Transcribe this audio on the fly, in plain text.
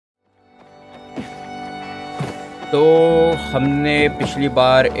तो हमने पिछली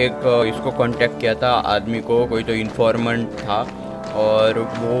बार एक इसको कांटेक्ट किया था आदमी को, कोई तो इन्फॉर्मेंट था और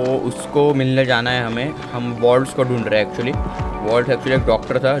वो उसको मिलने जाना है हमें। हम वॉल्ट्स को ढूंढ रहे हैं एक्चुअली। वॉल्ट एक्चुअली एक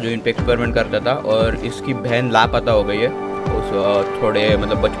डॉक्टर था जो इन पे एक्सपेरिमेंट करता था और इसकी बहन लापता हो गई है उस थोड़े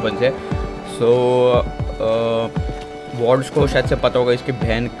मतलब बचपन से। सो वॉल्ट्स को शायद से पता होगा इसकी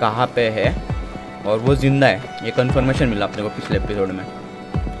बहन कहाँ पे है और वो ज़िंदा है। ये कंफर्मेशन मिला अपने को पिछले एपिसोड में।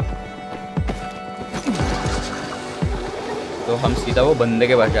 तो हम सीधा वो बंदे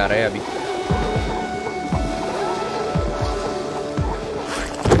के पास जा रहे हैं अभी।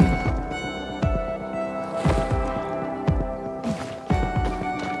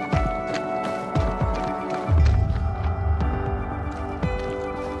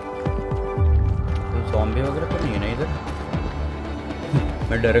 ज़ॉम्बी वगैरह तो नहीं है ना इधर?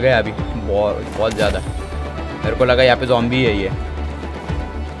 मैं डर गया अभी बहुत ज़्यादा। मेरे को लगा यहाँ पे ज़ॉम्बी है ये।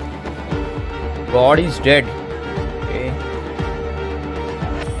 God is dead.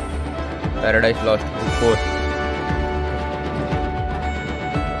 Paradise lost 4।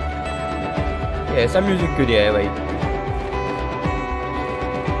 ऐसा म्यूजिक क्यों दिया है भाई?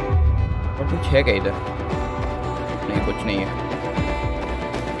 और कुछ है क्या इधर? नहीं, कुछ नहीं है।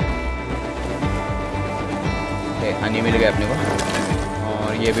 हनी मिल गया अपने को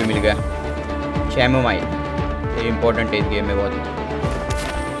और ये भी मिल गया चैमोमाइल। ये इम्पोर्टेंट है इस गेम में बहुत।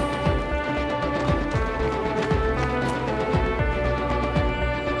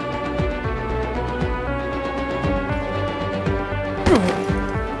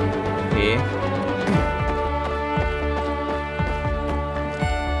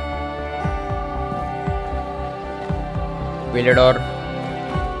 विलेडोर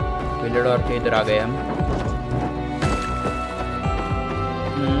के इधर आ गए हम।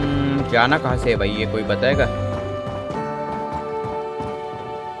 जाना कहाँ से है भाई? ये कोई बताएगा?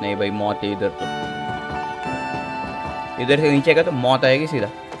 नहीं भाई, मौत है इधर। तो इधर से नीचे का तो मौत आएगी सीधा।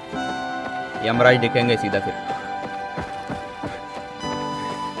 यमराज दिखेंगे सीधा फिर।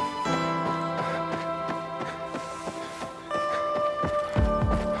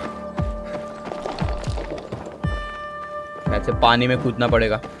 ऐसे पानी में कूदना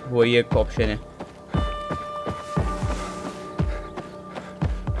पड़ेगा, वही एक ऑप्शन है।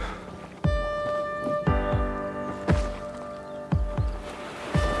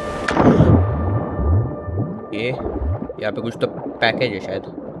 ये यहाँ पे कुछ तो पैकेज है शायद।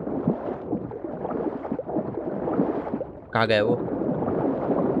 कहाँ गया वो?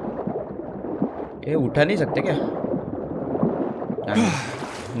 ये उठा नहीं सकते क्या?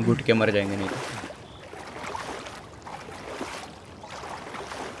 घुट के मर जाएंगे नहीं तो।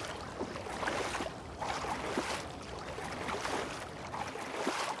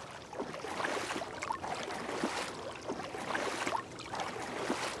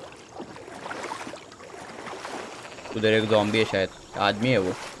 उधर एक ज़ॉम्बी है शायद। आदमी है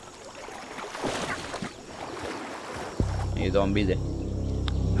वो? ये ज़ॉम्बीज़ है।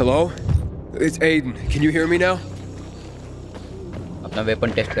 Hello? It's Aiden. Can you hear me now? अपना वेपन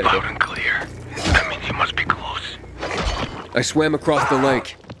टेस्ट करके। Loud and clear. That means you must be close. I swam across the lake.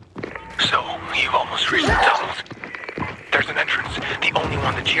 So, you've almost reached the tunnels. There's an entrance. The only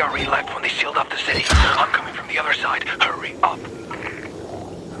one the GRE left when they sealed off the city. I'm coming from the other side. Hurry up.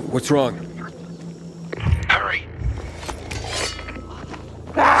 What's wrong? Hurry.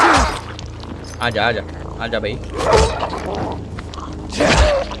 आजा आजा आजा भाई।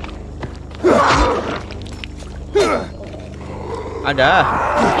 आजा।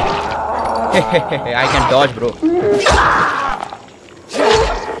 I can dodge bro।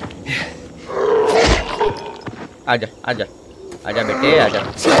 आजा आजा आजा बेटे आजा।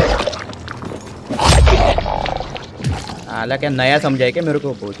 आला क्या नया समझाए क्या मेरे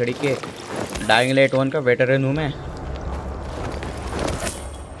को? भोसड़ी के डाइंग लाइट 1 का वेटरन हूँ मैं।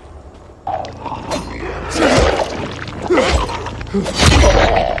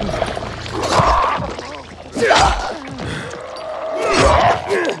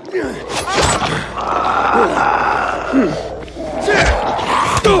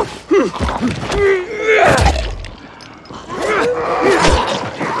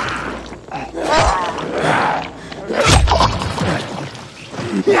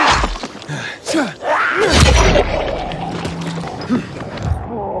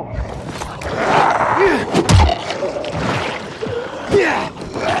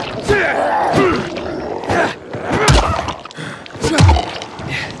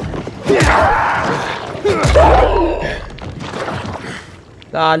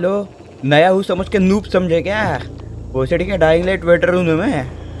 सालो नया हूँ समझ के नूब समझे क्या? भोसड़ी के डाइंग लाइट वेटर हूँ मैं।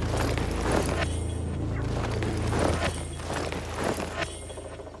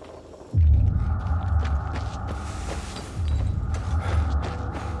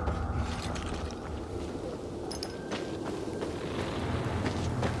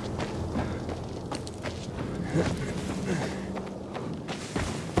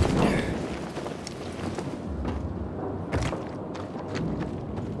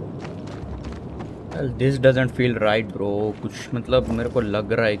 This doesn't feel right bro. कुछ मतलब मेरे को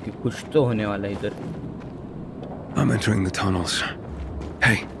लग रहा है कि कुछ तो होने वाला है इधर। I'm entering the tunnels.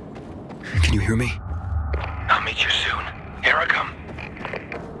 Hey, can you hear me? I'll meet you soon. Here I come.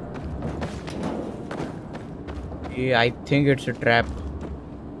 I think it's a trap.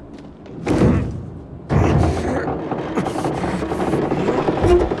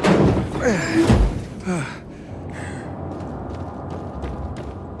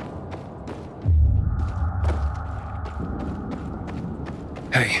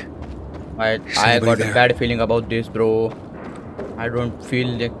 Hey. I got a bad feeling about this, bro. I don't feel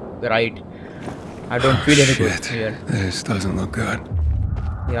right. I don't feel any good here. This doesn't look good.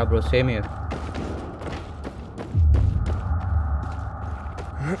 Yeah, bro, same here.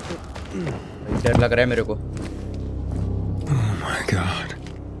 डर लग रहा है मेरे को। Oh my God.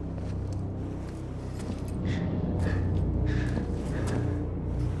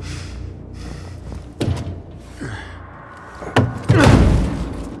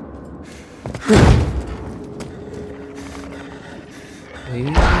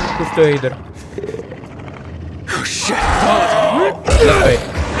 कुछ तो है इधर। Oh shit.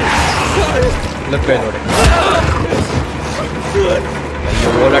 लग पे थोड़े। ये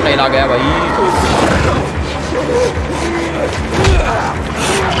वोलाटाइल आ गया भाई।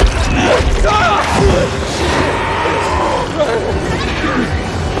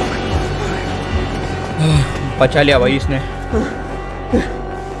 बचा लिया भाई इसने।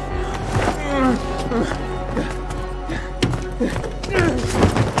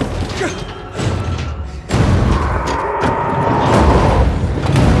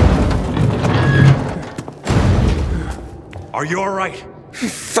 Are you alright?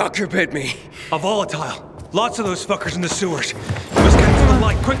 Fucker bit me. A volatile. Lots of those fuckers in the sewers. You must get to the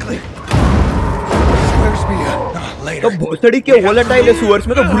light quickly. Where's Mia? Later. तो भोसड़ी के वोलेटाइल है सुअर्स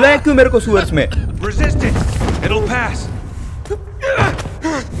में, तो बुलाया क्यों मेरे को सुअर्स में? Resist it. It'll pass.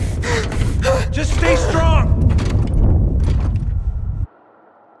 Just stay strong.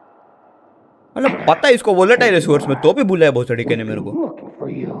 मतलब पता है इसको वोलेटाइल है सुअर्स में, तो भी बुलाया भोसड़ी के ने मेरे को। Looking for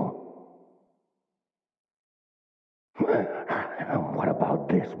you. What about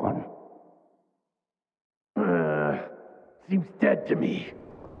this one? Seems dead to me.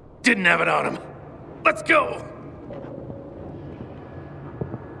 Didn't have it on him. Let's go.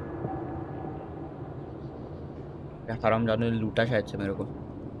 क्या हरामजादे ने लूटा शायद से मेरे को।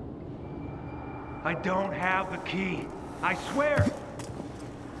 I don't have the key. I swear.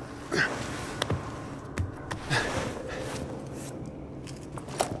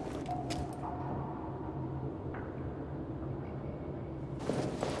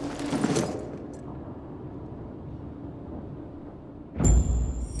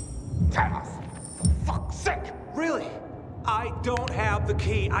 Fuck's sake! Really? I don't have the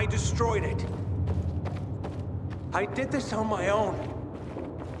key. I destroyed it. I did this on my own.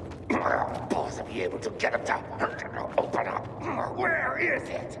 Balls to be able to get him to open up. Where is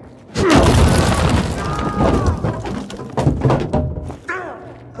it?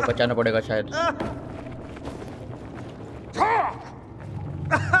 तो बचाना पड़ेगा शायद।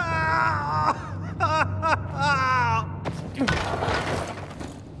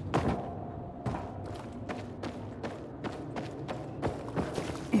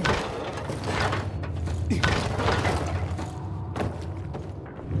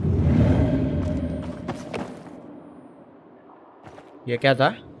 ये क्या था?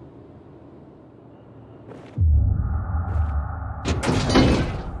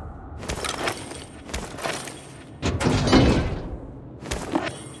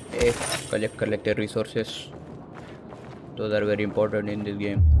 Collect कर लेते हैं resources, those are very important in this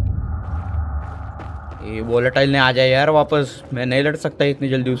game. ये वोलेटाइल ने आ जाए यार वापस, मैं नहीं लड़ सकता इतनी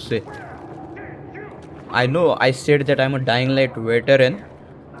जल्दी उससे। I know I said that I am a dying light veteran,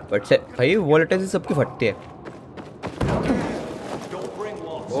 but से भाई वोलेटाइल सबकी फटती है।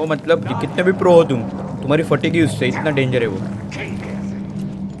 वो मतलब कि कितने भी प्रो हो तुम, तुम्हारी फटेगी उससे, इतना डेंजर है वो।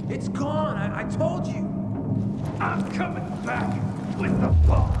 It's gone. I told you. I'm coming back with the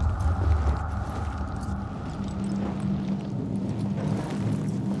ball.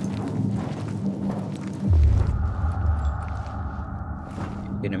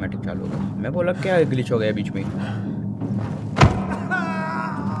 Cinematic चालू होगा। मैं बोला क्या ग्लिच हो गया बीच में।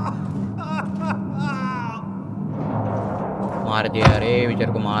 मार दिया, अरे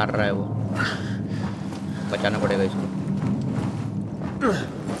बेचारे को मार रहा है वो। बचाना पड़ेगा इसको।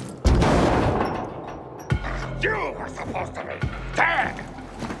 You were supposed to be dead.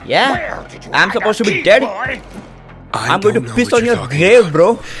 Yeah, Where did you I'm hide supposed to that be key, dead. boy? I'm going to don't know piss what on you're your talking grave, about. bro.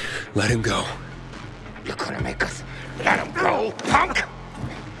 Let him go. You're gonna make us let him go, punk?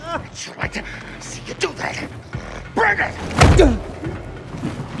 Would you like to see you do that? Bring it!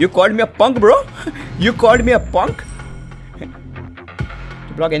 You called me a punk, bro? You called me a punk? To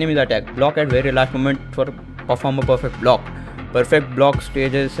block enemy's attack. Block at very last moment for perform a perfect block. Perfect block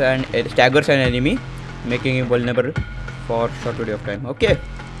stages and staggers an enemy, making him vulnerable for short period of time. Okay,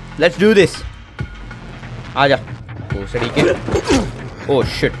 let's do this. आजा. Oh, सड़ीके. Oh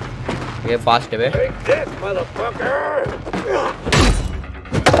shit. ये fast है बे.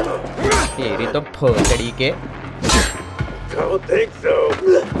 तेरी तो सड़ीके. Don't think so.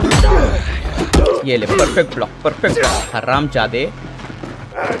 ये ले perfect block. हराम जादे.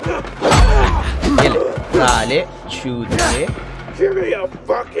 ये ले साले चूते. Give me a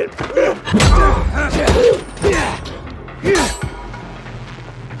fucking.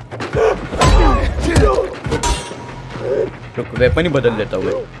 रुक वेपन ही बदल देता हूँ.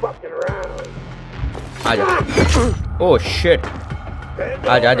 आजा. Oh shit.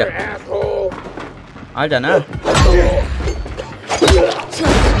 आजा. आजा ना.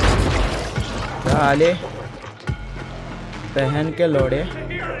 साले पहन के लोड़े.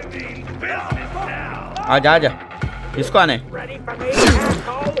 आजा. इसको आने.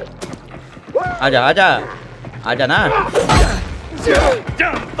 आजा ना.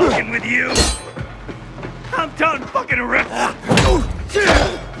 Done fucking with you. I'm done fucking around.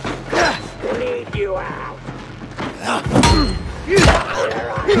 Lead you out.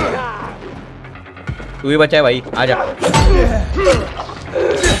 तू ही बचा है भाई. आजा.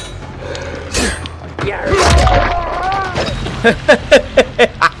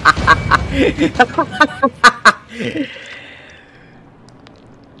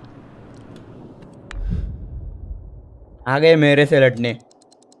 आ गए मेरे से लड़ने.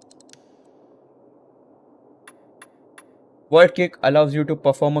 Vault kick allows you to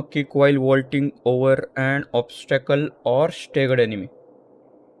perform a kick while vaulting over an obstacle or staggered enemy.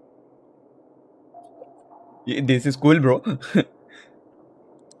 This is cool, bro.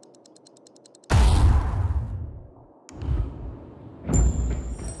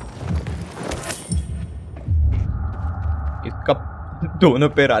 इसका दोनों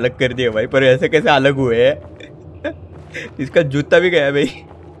पैर अलग कर दिए भाई. पर ऐसे कैसे अलग हुए हैं? इसका जूता भी गया भाई.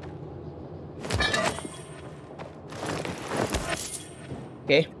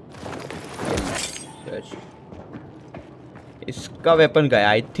 Okay. इसका वेपन गया.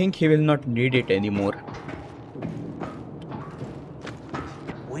 I think he will not need it anymore.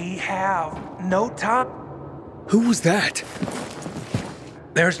 We have no time. Who was that?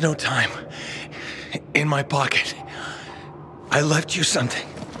 There's no time. In my pocket. I left you something.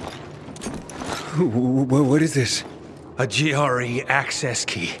 What is this? A GRE access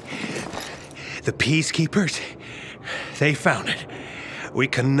key. The Peacekeepers, they found it. We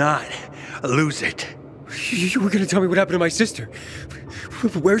cannot lose it. You were gonna tell me what happened to my sister.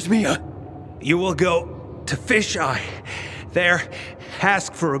 Where's Mia? You will go to Fisheye. There,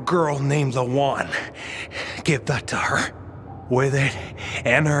 ask for a girl named Lawan. Give that to her. With it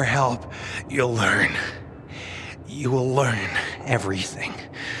and her help, you'll learn. You will learn everything.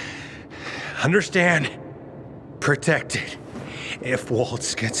 Understand? Protect it. If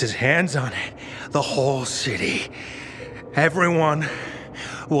Waltz gets his hands on it, the whole city, everyone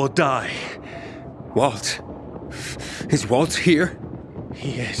will die. Walt? Is Walt here?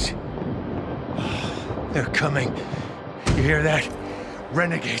 He is. They're coming. You hear that?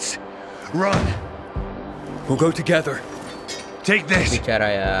 Renegades. Run. We'll go together. Take this. बेचारा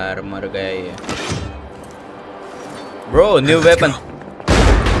यार मर गया ये. Bro, new weapon.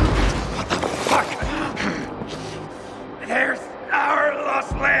 There's our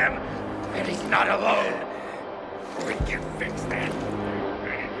lost lamb, and he's not alone. We can fix that.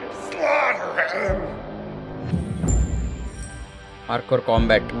 Slaughter him. Parkour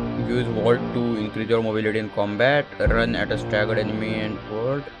combat. Use vault to increase your mobility in combat. Run at a staggered enemy and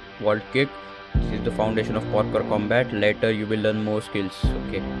vault. Vault kick. This is the foundation of parkour combat. Later you will learn more skills.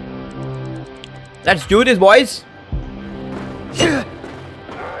 Okay. Let's do this, boys.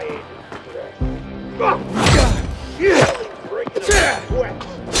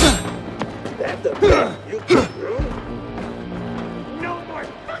 No more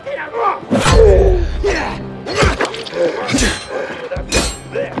fucking up.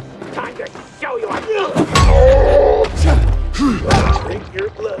 Time to show you. Drink your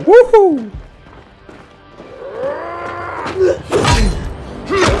blood. Woohoo!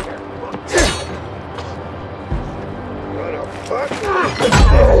 What a fuck.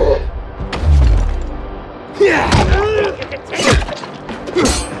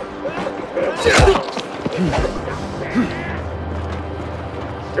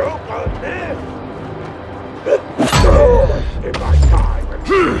 Joke on this. In my time.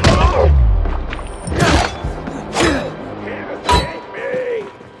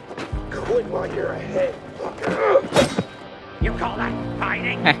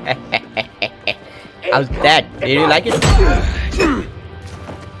 whining. How's that? Did you like it?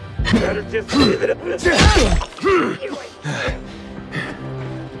 Better just leave it a bit.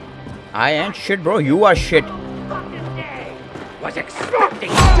 I ain't shit, bro. You are shit. Fucking day. Was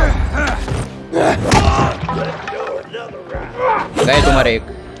expecting. Another round. गए तुम्हारे एक.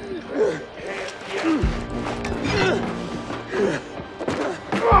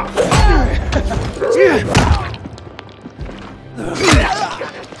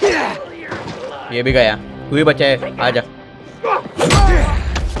 ये भी गया. तू ही बचा है. आजा.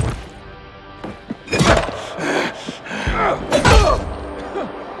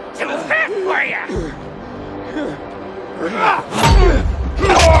 Too fast for you.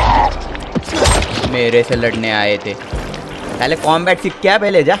 मेरे से लड़ने आए थे. पहले कॉम्बैट सीख क्या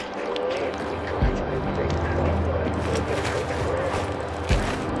पहले जा.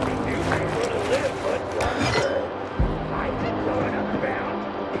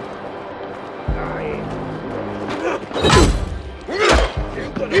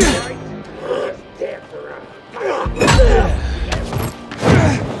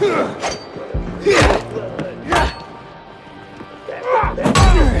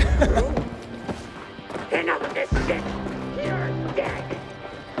 Enough of this shit. You're dead.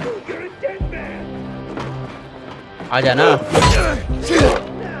 You're a dead man. आजा ना.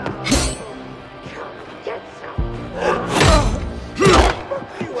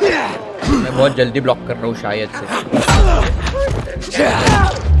 मैं बहुत जल्दी ब्लॉक कर रहा हूँ शायद से.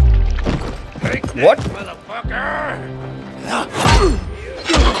 What?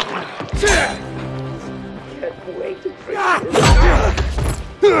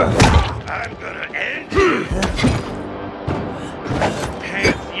 I'm gonna end you.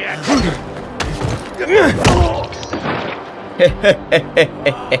 Hands yet.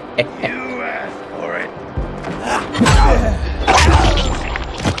 You asked for it.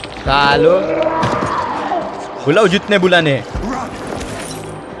 सालो बुलाओ जितने बुलाने हैं.